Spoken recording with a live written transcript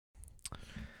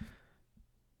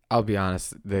I'll be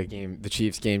honest. The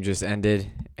Chiefs game just ended,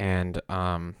 and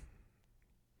I'm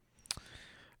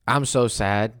so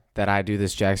sad that I do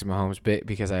this Jackson Mahomes bit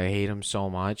because I hate him so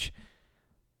much.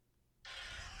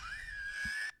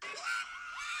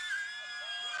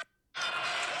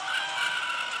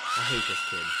 I hate this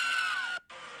kid.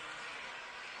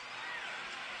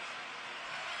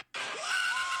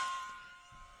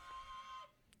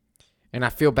 And I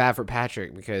feel bad for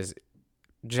Patrick because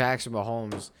Jackson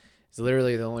Mahomes is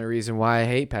literally the only reason why I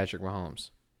hate Patrick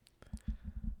Mahomes.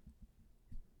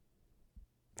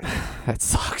 That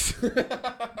sucks.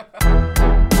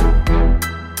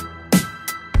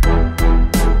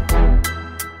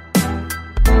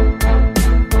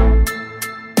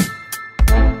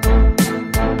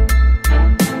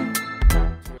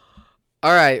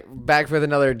 All right, back with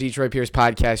another Detroit Pierce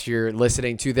podcast. You're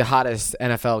listening to the hottest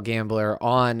NFL gambler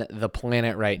on the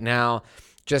planet right now.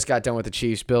 Just got done with the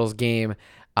Chiefs-Bills game.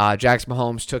 Jackson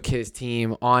Mahomes took his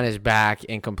team on his back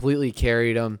and completely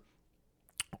carried them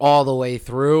all the way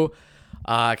through.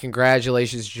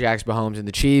 Congratulations to Jackson Mahomes and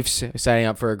the Chiefs, setting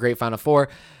up for a great Final Four.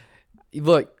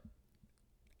 Look,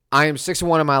 I am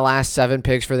 6-1 in my last 7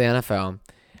 picks for the NFL.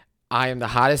 I am the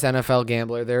hottest NFL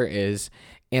gambler there is.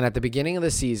 And at the beginning of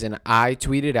the season, I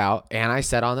tweeted out and I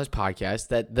said on this podcast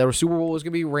that the Super Bowl was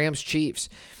going to be Rams-Chiefs.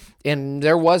 And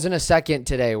there wasn't a second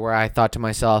today where I thought to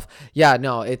myself, yeah,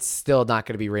 no, it's still not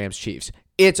going to be Rams-Chiefs.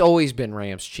 It's always been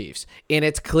Rams-Chiefs, and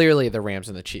it's clearly the Rams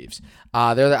and the Chiefs.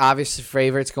 They're the obvious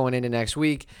favorites going into next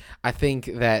week. I think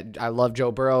that I love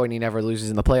Joe Burrow, and he never loses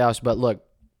in the playoffs. But look,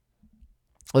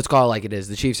 let's call it like it is.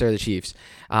 The Chiefs are the Chiefs,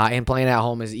 and playing at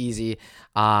home is easy.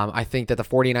 I think that the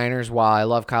 49ers, while I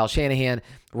love Kyle Shanahan,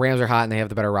 Rams are hot, and they have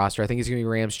the better roster. I think it's going to be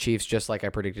Rams-Chiefs, just like I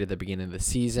predicted at the beginning of the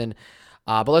season.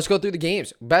 But let's go through the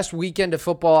games. Best weekend of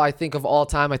football, I think, of all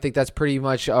time. I think that's pretty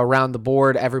much around the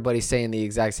board. Everybody's saying the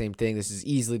exact same thing. This is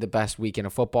easily the best weekend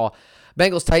of football.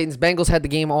 Bengals-Titans. Bengals had the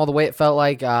game all the way, it felt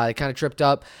like. They kind of tripped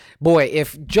up. Boy,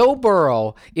 if Joe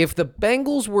Burrow, if the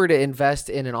Bengals were to invest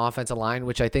in an offensive line,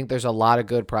 which I think there's a lot of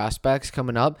good prospects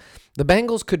coming up, the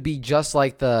Bengals could be just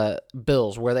like the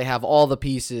Bills, where they have all the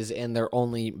pieces and they're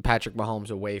only Patrick Mahomes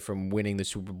away from winning the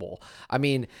Super Bowl. I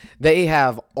mean, they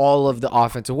have all of the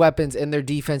offensive weapons, and their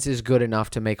defense is good enough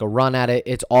to make a run at it.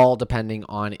 It's all depending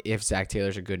on if Zach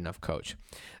Taylor's a good enough coach.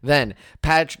 Then,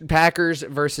 Packers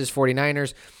versus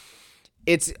 49ers.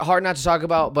 It's hard not to talk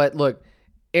about, but look,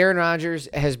 Aaron Rodgers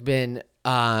has been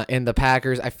in the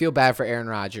Packers. I feel bad for Aaron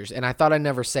Rodgers, and I thought I'd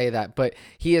never say that, but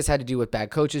he has had to do with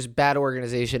bad coaches, bad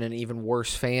organization, and even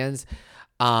worse fans.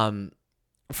 In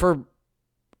all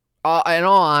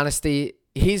honesty,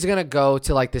 he's going to go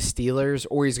to like the Steelers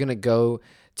or he's going to go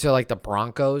to like the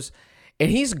Broncos,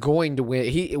 and he's going to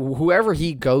win. Whoever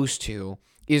he goes to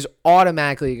is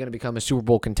automatically going to become a Super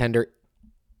Bowl contender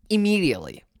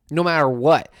immediately. No matter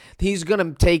what, he's going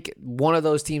to take one of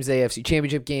those teams, the AFC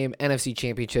Championship game, NFC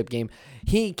Championship game.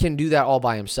 He can do that all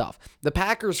by himself. The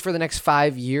Packers for the next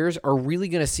 5 years are really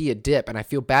going to see a dip, and I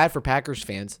feel bad for Packers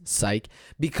fans, psych,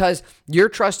 because you're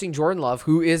trusting Jordan Love,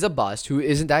 who is a bust, who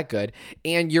isn't that good,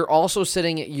 and you're also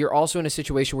in a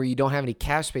situation where you don't have any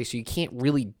cap space, so you can't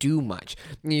really do much.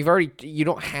 You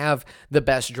don't have the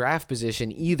best draft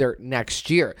position either next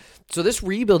year. So this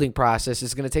rebuilding process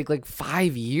is going to take like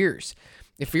 5 years.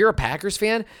 If you're a Packers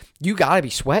fan, you got to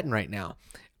be sweating right now.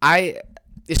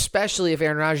 Especially if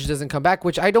Aaron Rodgers doesn't come back,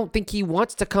 which I don't think he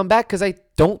wants to come back because I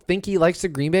don't think he likes the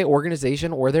Green Bay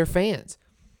organization or their fans.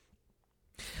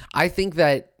 I think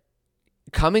that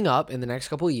coming up in the next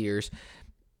couple of years,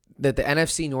 that the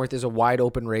NFC North is a wide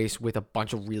open race with a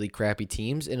bunch of really crappy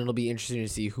teams, and it'll be interesting to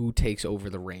see who takes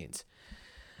over the reins.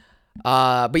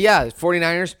 But yeah,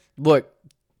 49ers, look,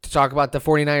 to talk about the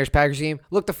 49ers-Packers game,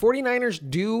 look, the 49ers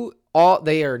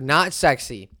they are not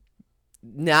sexy.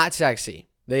 Not sexy.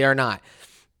 They are not.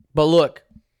 But look,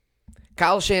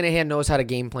 Kyle Shanahan knows how to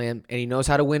game plan, and he knows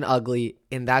how to win ugly,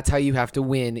 and that's how you have to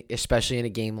win, especially in a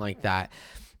game like that.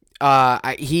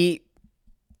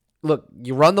 Look,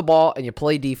 you run the ball and you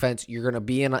play defense, you're going to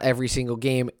be in every single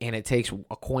game, and it takes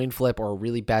a coin flip or a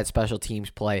really bad special teams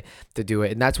play to do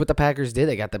it. And that's what the Packers did.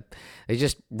 They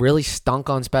just really stunk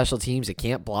on special teams. They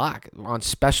can't block on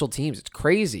special teams. It's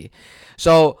crazy.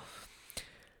 So,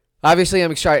 obviously,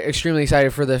 I'm extremely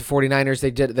excited for the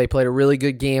 49ers. They played a really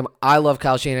good game. I love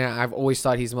Kyle Shanahan. I've always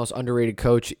thought he's the most underrated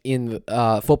coach in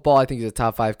football. I think he's a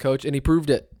top 5 coach, and he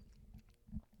proved it.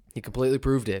 He completely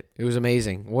proved it. It was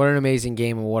amazing. What an amazing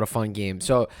game and what a fun game.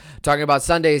 So, talking about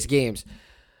Sunday's games.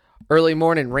 Early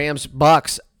morning,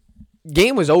 Rams-Bucks.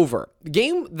 Game was over.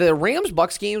 The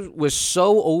Rams-Bucks game was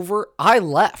so over, I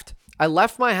left. I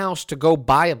left my house to go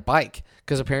buy a bike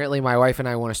because apparently my wife and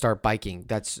I want to start biking.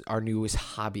 That's our newest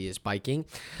hobby, is biking,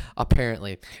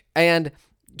 apparently. And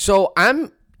so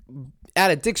I'm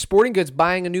at a Dick's Sporting Goods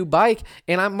buying a new bike,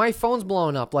 and my phone's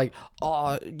blowing up like,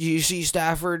 oh, do you see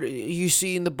Stafford? You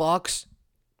seeing the Bucks?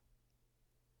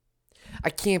 I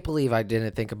can't believe I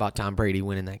didn't think about Tom Brady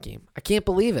winning that game. I can't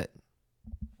believe it.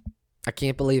 I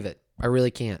can't believe it. I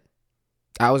really can't.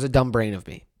 That was a dumb brain of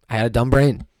me. I had a dumb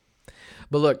brain.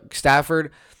 But look,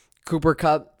 Stafford, Cooper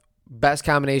Kupp, best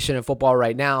combination in football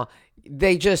right now.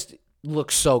 They just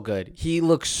look so good. He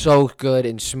looks so good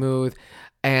and smooth,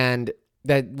 and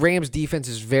that Rams defense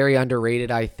is very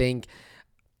underrated, I think.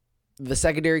 The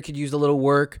secondary could use a little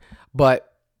work,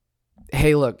 but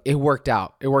hey, look, it worked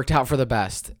out. It worked out for the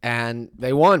best, and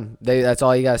they won. That's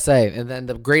all you got to say. And then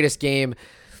the greatest game,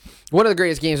 one of the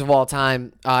greatest games of all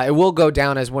time, it will go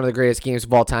down as one of the greatest games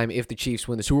of all time if the Chiefs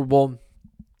win the Super Bowl.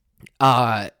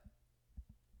 How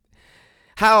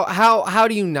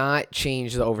do you not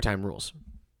change the overtime rules?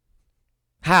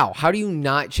 How do you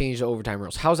not change the overtime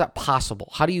rules? How is that possible?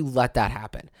 How do you let that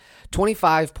happen?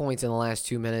 25 points in the last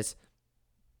 2 minutes.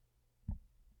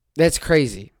 That's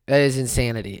crazy. That is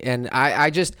insanity. And I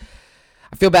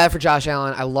feel bad for Josh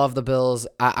Allen. I love the Bills.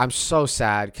 I'm so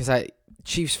sad because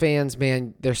Chiefs fans,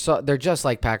 man, they're just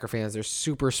like Packer fans. They're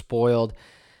super spoiled,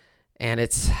 and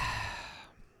it's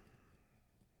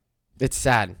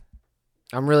sad.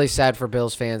 I'm really sad for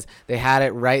Bills fans. They had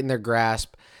it right in their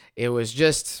grasp. It was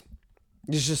just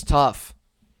tough.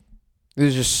 It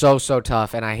was just so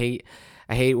tough, and I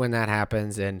hate when that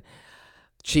happens. And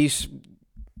Chiefs,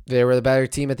 they were the better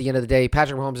team at the end of the day.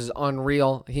 Patrick Mahomes is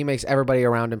unreal. He makes everybody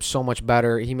around him so much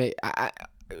better.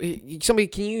 Somebody,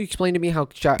 can you explain to me how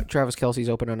Travis Kelce's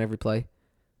open on every play?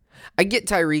 I get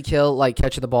Tyreek Hill like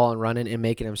catching the ball and running and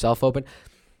making himself open.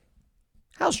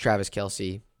 How's Travis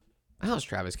Kelce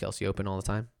open all the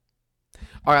time?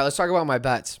 All right, let's talk about my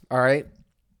bets. All right.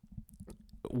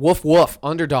 Woof, woof.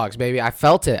 Underdogs, baby. I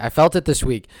felt it this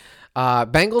week.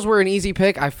 Bengals were an easy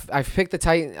pick. I've picked the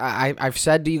Titans. I've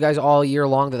said to you guys all year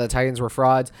long that the Titans were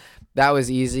frauds. That was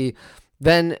easy.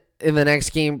 Then in the next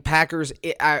game, Packers,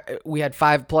 we had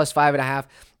 +5.5.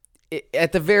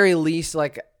 At the very least,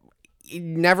 like, it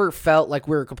never felt like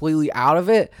we were completely out of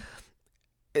it.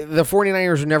 The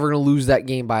 49ers are never going to lose that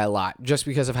game by a lot just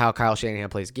because of how Kyle Shanahan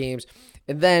plays games.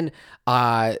 And then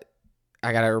I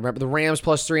got to remember the Rams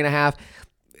 +3.5.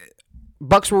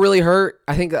 Bucks were really hurt.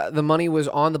 I think the money was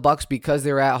on the Bucks because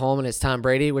they were at home and it's Tom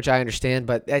Brady, which I understand,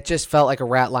 but it just felt like a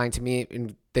rat line to me.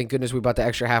 And thank goodness we bought the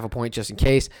extra half a point just in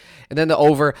case. And then the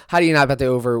over. How do you not bet the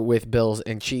over with Bills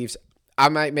and Chiefs? I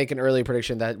might make an early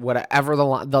prediction that whatever the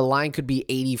line could be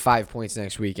 85 points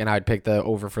next week, and I'd pick the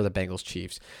over for the Bengals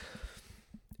Chiefs.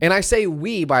 And I say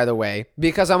we, by the way,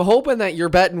 because I'm hoping that you're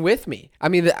betting with me. I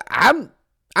mean, I'm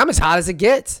as hot as it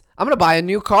gets. I'm going to buy a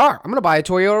new car. I'm going to buy a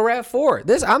Toyota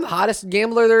RAV4. I'm the hottest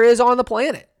gambler there is on the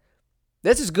planet.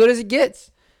 That's as good as it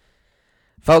gets.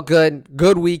 Felt good.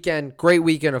 Good weekend. Great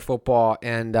weekend of football.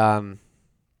 And damn,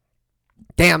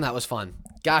 that was fun.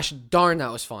 Gosh darn,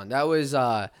 that was fun. That was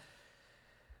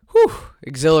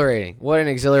exhilarating. What an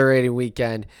exhilarating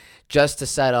weekend just to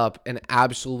set up an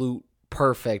absolute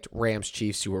perfect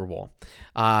Rams-Chiefs Super Bowl.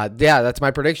 Yeah, that's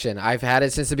my prediction. I've had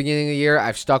it since the beginning of the year.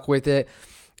 I've stuck with it.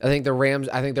 I think the Rams,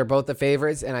 I think they're both the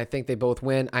favorites, and I think they both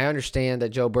win. I understand that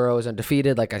Joe Burrow is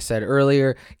undefeated, like I said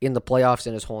earlier, in the playoffs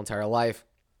in his whole entire life.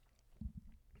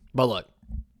 But look,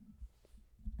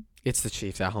 it's the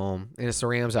Chiefs at home, and it's the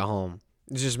Rams at home.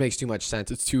 It just makes too much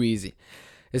sense. It's too easy.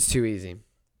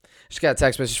 Just got a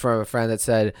text message from a friend that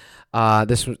said,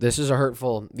 these are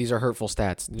hurtful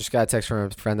stats. Just got a text from a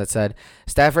friend that said,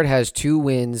 Stafford has 2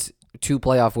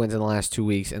 playoff wins in the last 2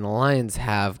 weeks, and the Lions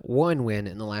have 1 win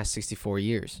in the last 64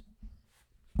 years.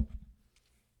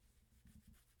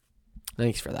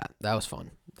 Thanks for that. That was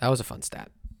fun. That was a fun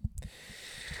stat.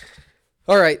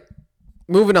 All right,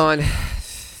 moving on.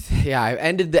 Yeah, I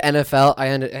ended the NFL. I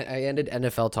ended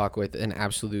NFL talk with an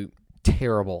absolute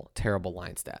terrible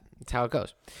line stat. That's how it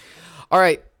goes. All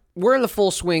right, we're in the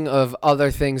full swing of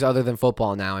other things other than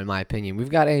football now, in my opinion. We've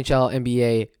got NHL,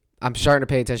 NBA. I'm starting to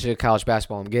pay attention to college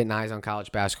basketball. I'm getting eyes on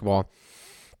college basketball.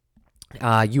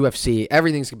 UFC,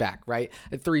 everything's back, right?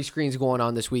 3 screens going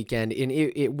on this weekend,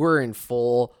 and we're in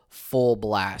full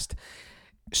blast.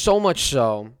 So much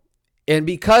so, and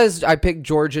because I picked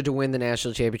Georgia to win the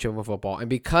national championship of football, and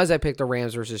because I picked the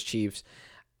Rams versus Chiefs,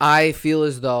 I feel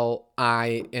as though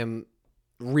I am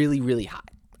really, really hot.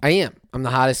 I am. I'm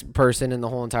the hottest person in the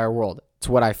whole entire world. It's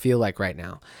what I feel like right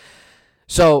now.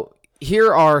 So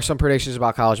here are some predictions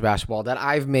about college basketball that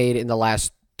I've made in the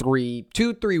last 3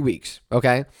 weeks,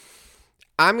 okay?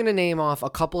 I'm going to name off a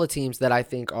couple of teams that I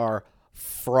think are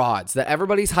frauds, that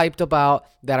everybody's hyped about,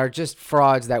 that are just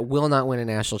frauds that will not win a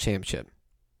national championship.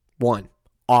 1,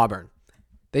 Auburn.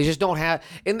 They just don't have,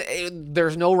 and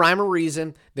there's no rhyme or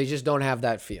reason. They just don't have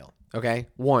that feel. Okay?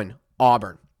 1,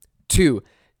 Auburn. 2,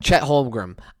 Chet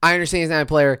Holmgren. I understand he's not a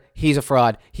player. He's a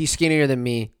fraud. He's skinnier than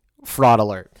me. Fraud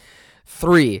alert.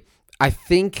 3, I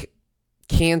think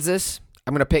Kansas.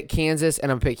 I'm going to pick Kansas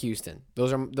and I'm going to pick Houston.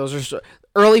 Those are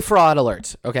early fraud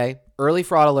alerts, okay? Early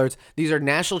fraud alerts. These are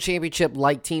national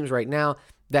championship-like teams right now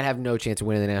that have no chance of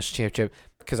winning the national championship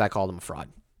because I call them a fraud.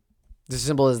 It's as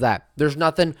simple as that. There's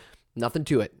nothing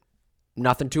to it.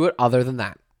 Nothing to it other than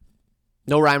that.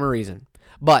 No rhyme or reason.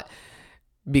 But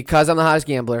because I'm the hottest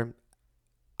gambler,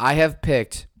 I have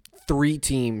picked 3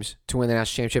 teams to win the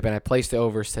national championship, and I placed the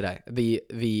overs today,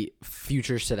 the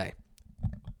futures today.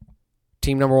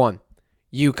 Team number 1,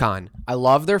 UConn. I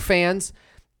love their fans.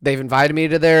 They've invited me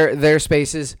to their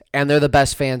spaces, and they're the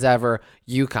best fans ever.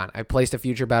 UConn. I placed a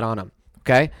future bet on them.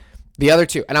 Okay? The other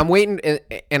 2, and I'm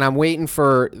waiting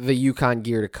for the UConn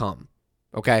gear to come.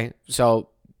 Okay? So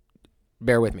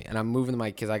bear with me. And I'm moving the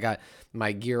mic because I got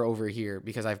my gear over here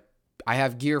because I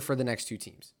have gear for the next 2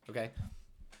 teams. Okay?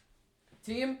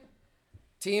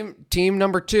 Team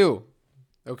number 2.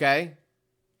 Okay?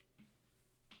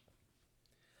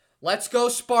 Let's go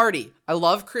Sparty. I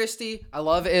love Christie. I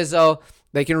love Izzo.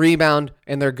 They can rebound,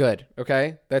 and they're good.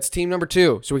 Okay? That's team number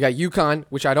 2. So we got UConn,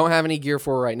 which I don't have any gear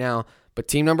for right now. But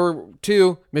team number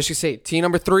 2, Michigan State. Team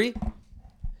number 3.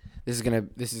 This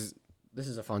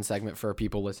is a fun segment for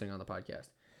people listening on the podcast.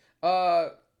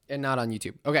 And not on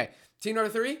YouTube. Okay. Team number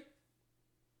 3,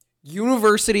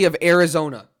 University of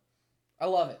Arizona. I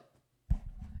love it.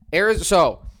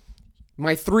 So,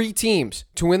 my 3 teams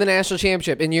to win the national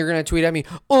championship, and you're going to tweet at me,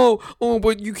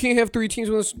 but you can't have 3 teams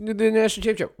win the national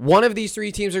championship. One of these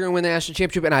 3 teams are going to win the national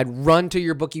championship, and I'd run to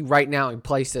your bookie right now and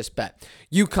place this bet.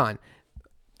 UConn,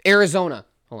 Arizona.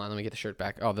 Hold on, let me get the shirt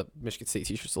back. Oh, the Michigan State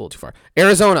t-shirt's a little too far.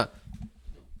 Arizona.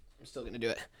 I'm still going to do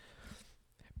it.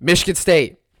 Michigan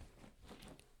State.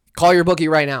 Call your bookie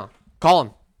right now. Call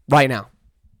him right now.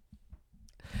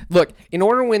 Look, in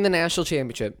order to win the national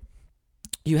championship,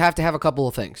 you have to have a couple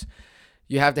of things.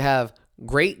 You have to have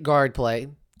great guard play.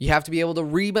 You have to be able to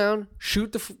rebound,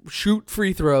 shoot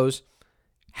free throws,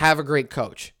 have a great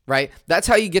coach, right? That's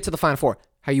how you get to the Final Four.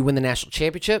 How you win the national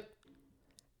championship,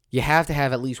 you have to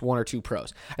have at least 1 or 2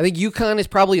 pros. I think UConn is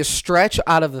probably a stretch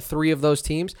out of the 3 of those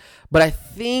teams, but I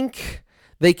think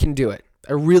they can do it.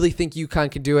 I really think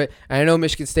UConn can do it, and I know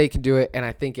Michigan State can do it, and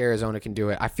I think Arizona can do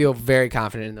it. I feel very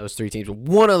confident in those 3 teams.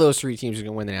 One of those 3 teams is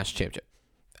going to win the national championship.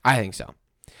 I think so.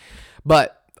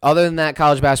 But other than that,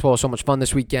 college basketball was so much fun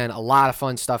this weekend. A lot of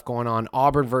fun stuff going on.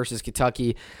 Auburn versus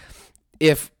Kentucky.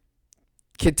 If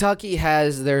Kentucky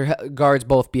has their guards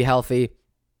both be healthy,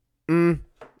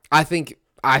 I think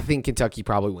Kentucky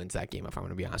probably wins that game, if I'm going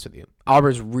to be honest with you.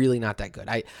 Auburn's really not that good.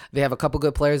 They have a couple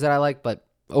good players that I like, but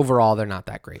overall, they're not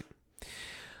that great.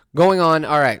 Going on,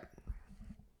 all right.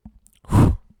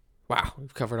 Wow,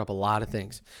 we've covered up a lot of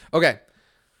things. Okay,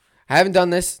 I haven't done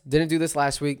this. Didn't do this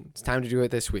last week. It's time to do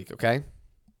it this week, okay?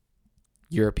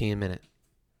 European Minute.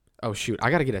 Oh, shoot.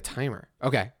 I got to get a timer.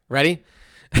 Okay, ready?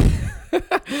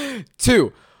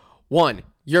 2, 1.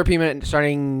 European Minute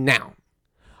starting now.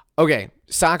 Okay,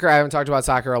 soccer. I haven't talked about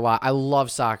soccer a lot. I love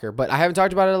soccer, but I haven't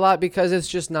talked about it a lot because it's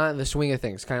just not in the swing of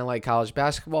things. Kind of like college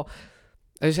basketball.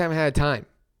 I just haven't had time.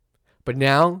 But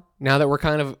now that we're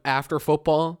kind of after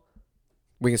football,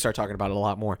 we can start talking about it a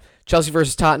lot more. Chelsea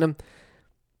versus Tottenham.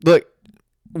 Look,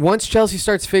 once Chelsea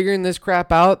starts figuring this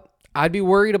crap out, I'd be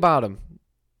worried about them.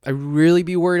 I'd really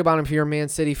be worried about them if you're a Man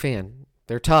City fan.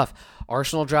 They're tough.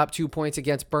 Arsenal dropped 2 points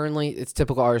against Burnley. It's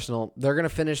typical Arsenal. They're going to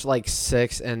finish like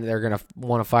 6th, and they're going to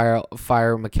want to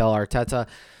fire Mikel Arteta,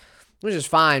 which is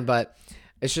fine, but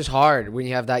it's just hard when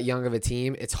you have that young of a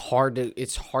team. It's hard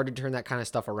to turn that kind of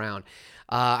stuff around.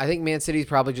 I think Man City's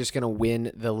probably just going to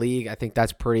win the league. I think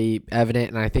that's pretty evident,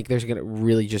 and I think there's going to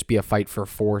really just be a fight for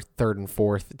 3rd and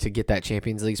 4th to get that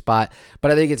Champions League spot.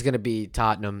 But I think it's going to be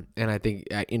Tottenham, and I think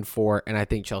in 4, and I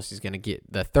think Chelsea's going to get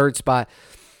the 3rd spot.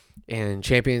 And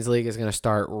Champions League is going to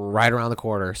start right around the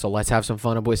corner. So let's have some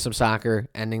fun with some soccer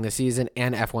ending the season,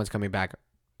 and F1's coming back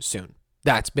soon.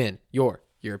 That's been your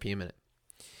European Minute.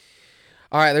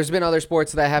 All right, there's been other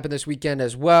sports that happened this weekend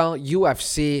as well.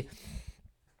 UFC.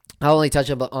 I'll only touch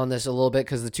on this a little bit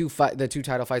because the two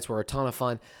title fights were a ton of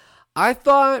fun. I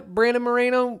thought Brandon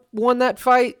Moreno won that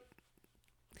fight.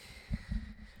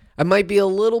 I might be a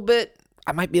little bit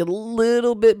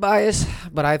biased,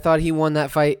 but I thought he won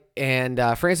that fight. And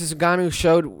Francis Ngannou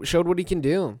showed what he can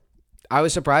do. I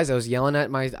was surprised. I was yelling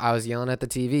at the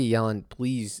TV, yelling,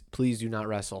 please do not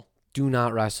wrestle. Do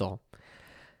not wrestle.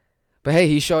 But hey,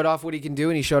 he showed off what he can do,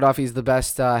 and he showed off he's the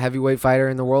best heavyweight fighter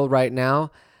in the world right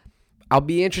now. I'll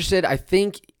be interested. I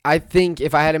think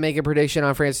if I had to make a prediction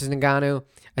on Francis Ngannou,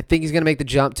 I think he's going to make the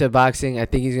jump to boxing. I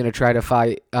think he's going to try to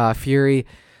fight Fury,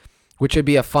 which would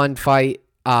be a fun fight.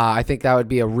 I think that would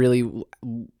be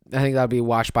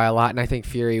watched by a lot, and I think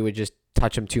Fury would just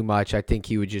touch him too much. I think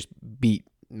he would just beat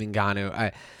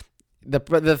Ngannou.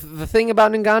 The thing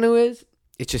about Ngannou is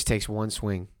it just takes one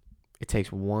swing. It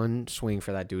takes one swing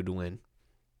for that dude to win.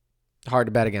 Hard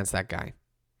to bet against that guy.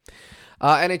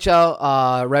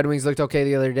 NHL, Red Wings looked okay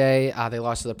the other day. They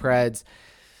lost to the Preds.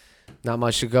 Not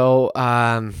much to go.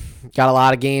 Got a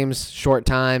lot of games, short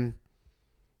time.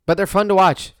 But they're fun to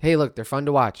watch. Hey, look, they're fun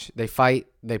to watch. They fight.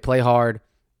 They play hard.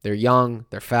 They're young.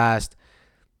 They're fast.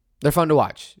 They're fun to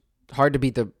watch. Hard to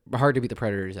beat the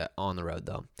Predators on the road,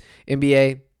 though.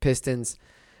 NBA, Pistons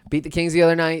beat the Kings the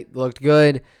other night. Looked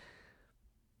good.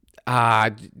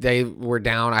 They were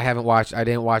down. I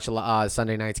didn't watch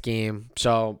Sunday night's game.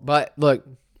 But look,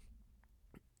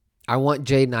 I want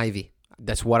Jaden Ivey.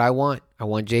 That's what I want. I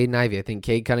want Jaden Ivey. I think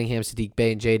Cade Cunningham, Sadiq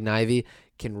Bey, and Jaden Ivey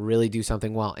can really do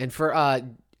something well. And for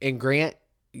Grant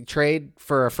trade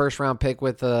for a first round pick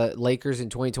with the Lakers in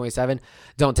 2027,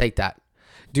 don't take that.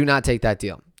 Do not take that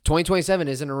deal. 2027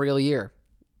 isn't a real year.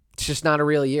 It's just not a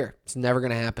real year. It's never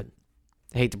going to happen.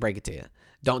 I hate to break it to you.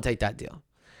 Don't take that deal.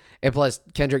 And plus,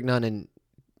 Kendrick Nunn and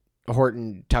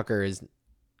Horton Tucker is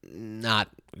not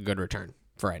a good return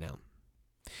for right now.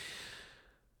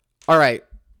 All right.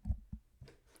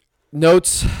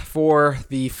 Notes for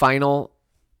the final.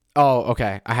 Oh,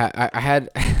 okay. I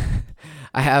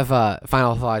have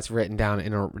final thoughts written down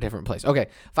in a different place. Okay,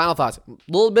 final thoughts. A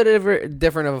little bit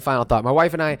different of a final thought. My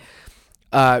wife and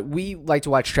I, we like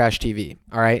to watch trash TV.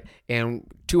 All right, and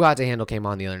Too Hot to Handle came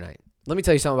on the other night. Let me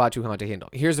tell you something about Too Hot to Handle.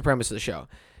 Here's the premise of the show.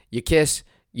 You kiss,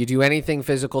 you do anything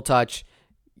physical touch,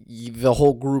 the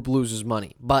whole group loses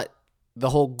money. But the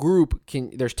whole group,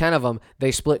 there's 10 of them,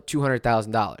 they split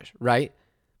 $200,000, right?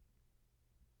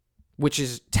 Which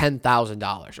is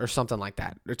 $10,000 or something like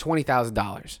that, or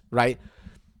 $20,000, right?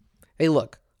 Hey,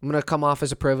 look, I'm going to come off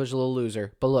as a privileged little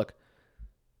loser, but look,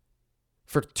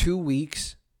 for 2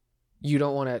 weeks, you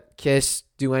don't want to kiss,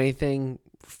 do anything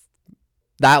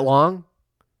that long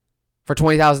for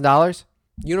 $20,000?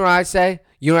 You know what I'd say?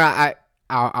 You know,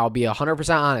 I'll be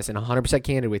 100% honest and 100%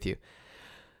 candid with you.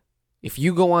 If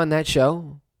you go on that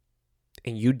show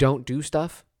and you don't do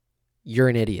stuff, you're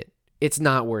an idiot. It's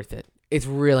not worth it. It's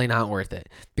really not worth it.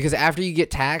 Because after you get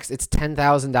taxed, it's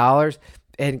 $10,000.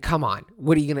 And come on,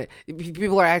 what are you going to...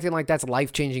 People are acting like that's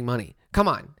life-changing money. Come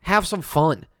on, have some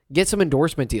fun. Get some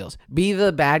endorsement deals. Be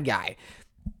the bad guy.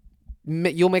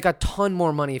 You'll make a ton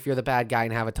more money if you're the bad guy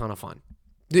and have a ton of fun.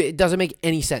 It doesn't make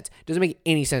any sense. It doesn't make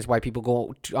any sense why people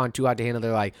go on Too Hot to Handle.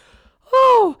 They're like,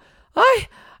 oh, I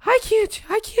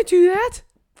can't do that.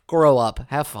 Grow up.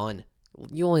 Have fun.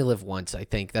 You only live once, I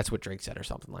think. That's what Drake said or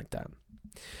something like that.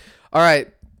 All right.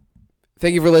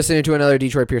 Thank you for listening to another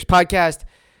Detroit Pierce podcast.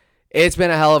 It's been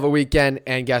a hell of a weekend,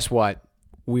 and guess what?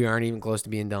 We aren't even close to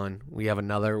being done. We have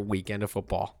another weekend of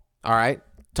football. All right?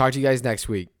 Talk to you guys next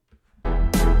week.